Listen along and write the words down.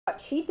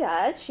what she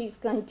does. She's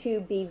going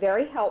to be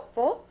very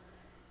helpful.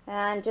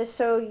 And just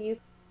so you...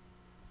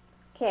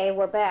 Okay,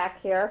 we're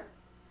back here.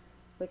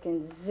 We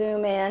can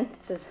zoom in.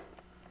 This is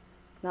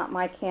not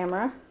my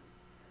camera.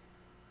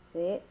 See,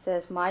 it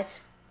says my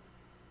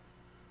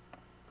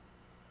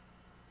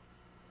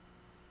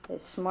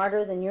is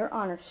smarter than your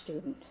honor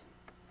student.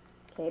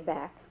 Okay,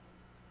 back.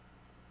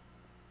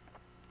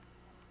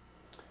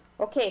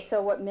 Okay,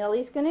 so what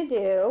Millie's going to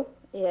do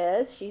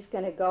is she's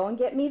going to go and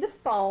get me the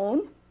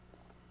phone.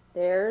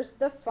 There's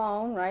the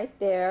phone right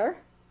there.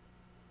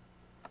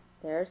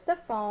 There's the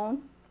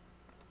phone.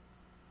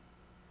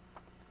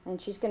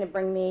 And she's going to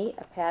bring me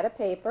a pad of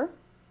paper.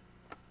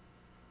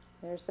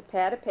 There's the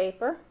pad of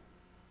paper.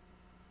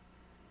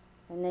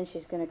 And then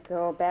she's going to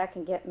go back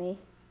and get me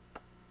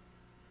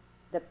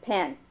the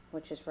pen,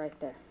 which is right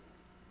there.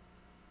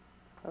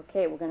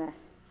 Okay, we're going to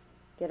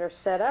get her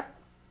set up.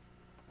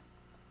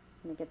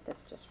 Let me get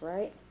this just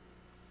right.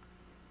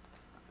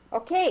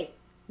 Okay,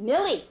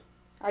 Millie,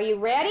 are you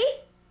ready?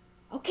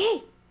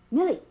 Okay,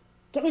 Millie,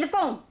 get me the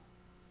phone.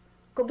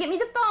 Go get me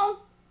the phone.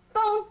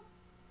 Phone.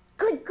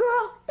 Good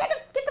girl. Get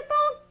the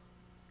phone.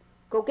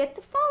 Go get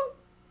the phone.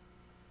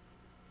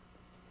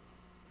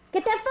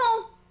 Get that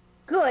phone.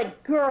 Good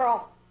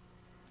girl.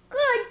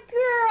 Good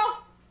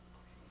girl.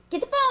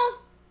 Get the phone.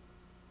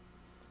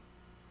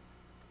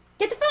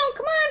 Get the phone,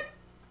 come on.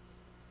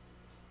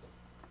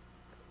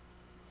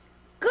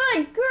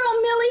 Good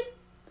girl, Millie.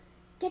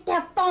 Get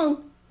that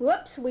phone.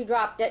 Whoops, we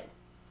dropped it.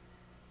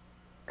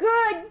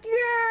 Good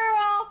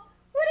girl.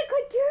 What a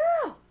good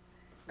girl.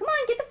 Come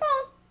on, get the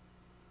phone.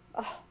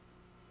 Oh.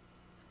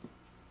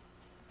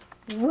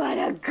 What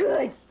a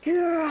good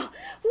girl.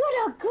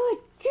 What a good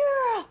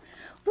girl.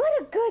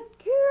 What a good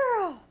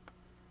girl.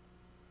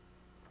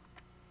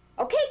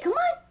 Okay, come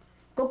on.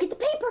 Go get the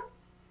paper.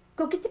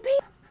 Go get the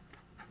paper.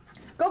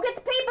 Go get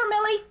the paper,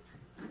 Millie.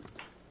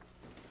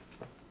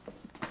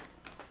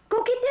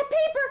 Go get that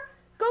paper.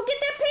 Go get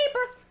that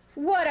paper.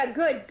 What a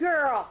good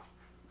girl.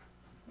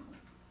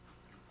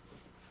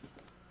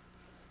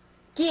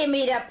 Give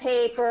me the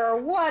paper.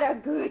 What a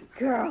good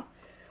girl.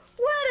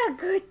 What a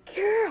good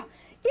girl.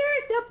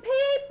 There's the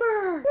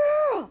paper.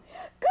 Girl.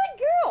 Good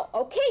girl.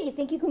 Okay, you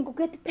think you can go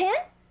get the pen?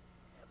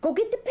 Go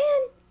get the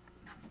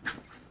pen.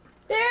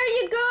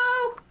 There you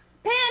go.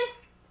 Pen.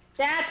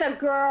 That's a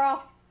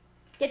girl.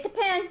 Get the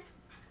pen.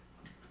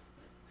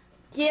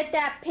 Get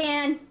that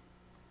pen.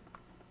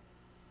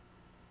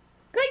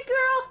 Good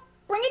girl.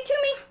 Bring it to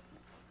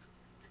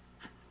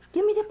me.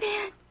 Give me the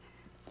pen.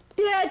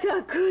 That's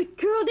a good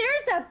girl.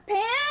 There's the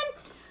pen.